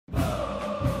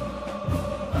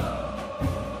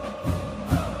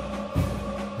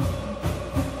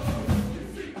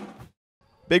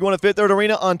Big one at Fifth Third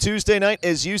Arena on Tuesday night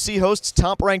as UC hosts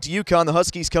top-ranked UConn. The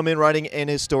Huskies come in riding an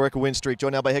historic win streak.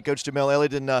 Joined now by head coach Jamelle,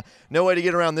 Elliott, and no way to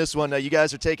get around this one. You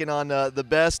guys are taking on the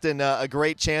best, and a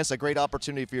great chance, a great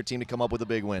opportunity for your team to come up with a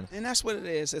big win. And that's what it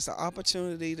is. It's an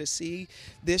opportunity to see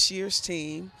this year's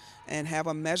team and have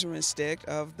a measuring stick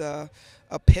of the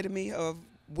epitome of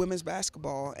women's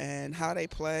basketball and how they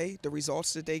play, the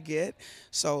results that they get.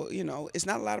 So, it's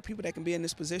not a lot of people that can be in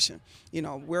this position.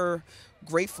 We're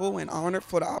grateful and honored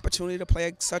for the opportunity to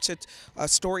play such a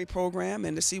storied program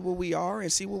and to see where we are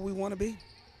and see where we want to be.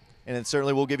 And it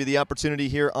certainly will give you the opportunity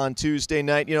here on Tuesday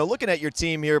night. Looking at your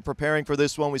team here, preparing for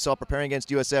this one, we saw preparing against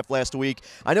USF last week.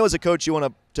 I know as a coach you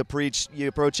want to preach, you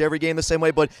approach every game the same way,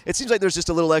 but it seems like there's just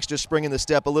a little extra spring in the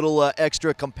step, a little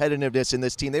extra competitiveness in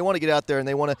this team. They want to get out there and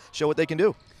they want to show what they can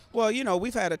do. Well,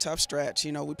 we've had a tough stretch.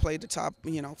 We played the top,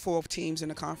 4 teams in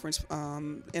the conference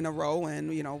in a row, and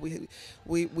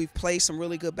we've played some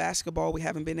really good basketball. We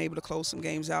haven't been able to close some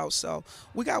games out, so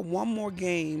we got one more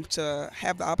game to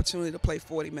have the opportunity to play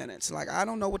 40 minutes. I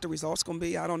don't know what the result's going to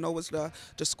be. I don't know what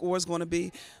the score is going to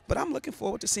be, but I'm looking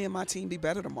forward to seeing my team be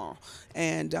better tomorrow,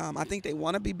 and I think they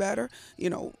want to be better.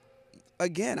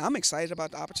 Again, I'm excited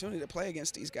about the opportunity to play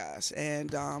against these guys.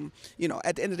 And,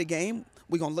 at the end of the game,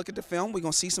 we're going to look at the film. We're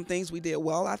going to see some things we did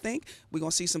well, I think. We're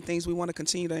going to see some things we want to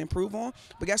continue to improve on.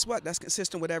 But guess what? That's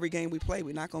consistent with every game we play.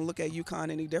 We're not going to look at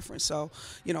UConn any different. So,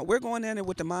 we're going in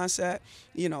with the mindset,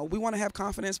 we want to have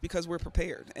confidence because we're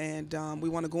prepared. And we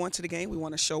want to go into the game. We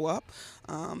want to show up.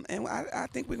 And I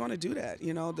think we're going to do that.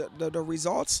 The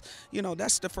results,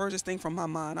 that's the furthest thing from my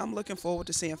mind. I'm looking forward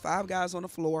to seeing 5 guys on the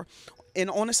floor and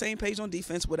on the same page on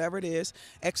defense, whatever it is,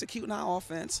 executing our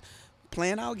offense,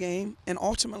 playing our game, and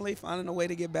ultimately finding a way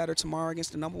to get better tomorrow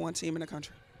against the #1 team in the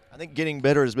country. I think getting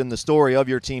better has been the story of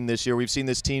your team this year. We've seen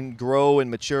this team grow and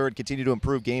mature and continue to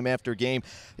improve game after game.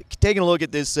 Taking a look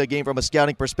at this game from a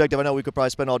scouting perspective, I know we could probably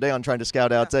spend all day on trying to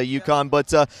scout out UConn,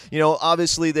 but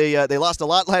obviously they lost a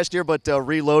lot last year, but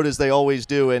reload as they always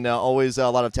do, and always a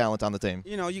lot of talent on the team.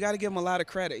 You got to give him a lot of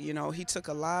credit. He took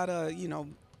a lot of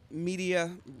media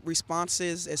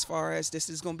responses as far as this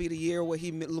is going to be the year where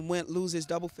he loses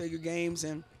double-figure games,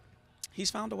 and he's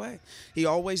found a way. He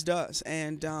always does.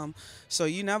 And so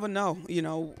you never know,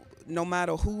 no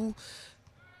matter who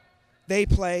they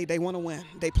play, they want to win.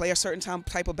 They play a certain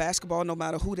type of basketball no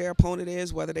matter who their opponent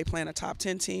is, whether they play in a top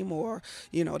 10 team or,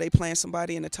 they playing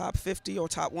somebody in the top 50 or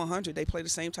top 100. They play the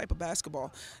same type of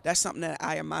basketball. That's something that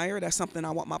I admire. That's something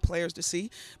I want my players to see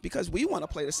because we want to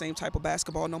play the same type of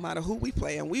basketball no matter who we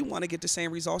play, and we want to get the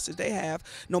same results as they have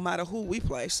no matter who we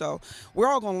play. So we're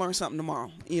all going to learn something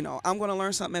tomorrow. I'm going to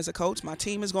learn something as a coach. My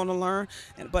team is going to learn.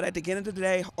 But at the end of the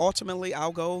day, ultimately,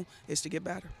 our goal is to get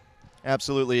better.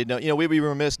 Absolutely. No, we'd be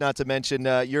remiss not to mention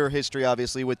your history,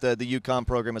 obviously, with the UConn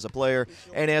program as a player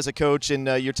and as a coach, and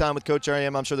your time with Coach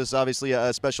R.M. I'm sure this is obviously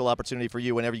a special opportunity for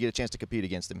you whenever you get a chance to compete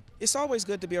against him. It's always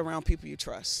good to be around people you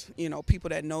trust, people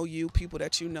that know you, people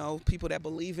that people that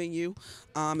believe in you,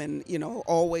 and,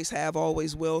 always have,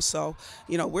 always will. So,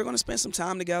 we're going to spend some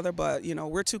time together, but,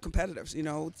 we're two competitors.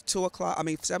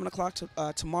 7 o'clock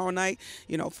tomorrow night,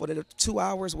 for the 2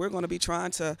 hours, we're going to be trying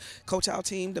to coach our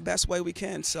team the best way we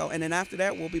can. So, and then after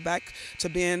that, we'll be back to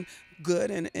being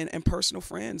good and personal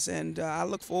friends. And I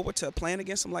look forward to playing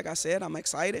against them. Like I said, I'm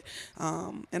excited,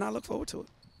 and I look forward to it.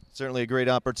 Certainly a great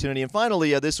opportunity. And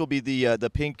finally, this will be the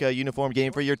pink uniform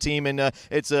game for your team, and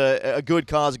it's a good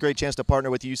cause, a great chance to partner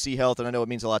with UC Health, and I know it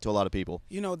means a lot to a lot of people.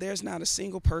 There's not a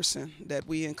single person that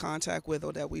we in contact with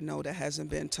or that we know that hasn't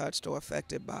been touched or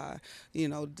affected by,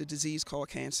 the disease called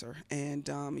cancer. And,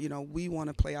 we want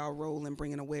to play our role in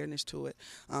bringing awareness to it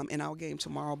in our game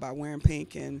tomorrow by wearing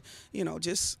pink and,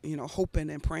 just, hoping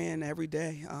and praying every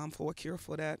day for a cure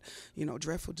for that,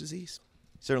 dreadful disease.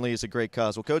 Certainly is a great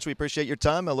cause. Well, Coach, we appreciate your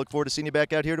time. I look forward to seeing you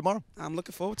back out here tomorrow. I'm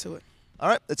looking forward to it. All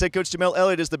right, let's head Coach Jamelle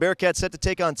Elliott as the Bearcats set to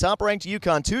take on top-ranked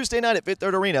UConn Tuesday night at Fifth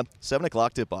Third Arena, 7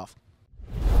 o'clock tip-off.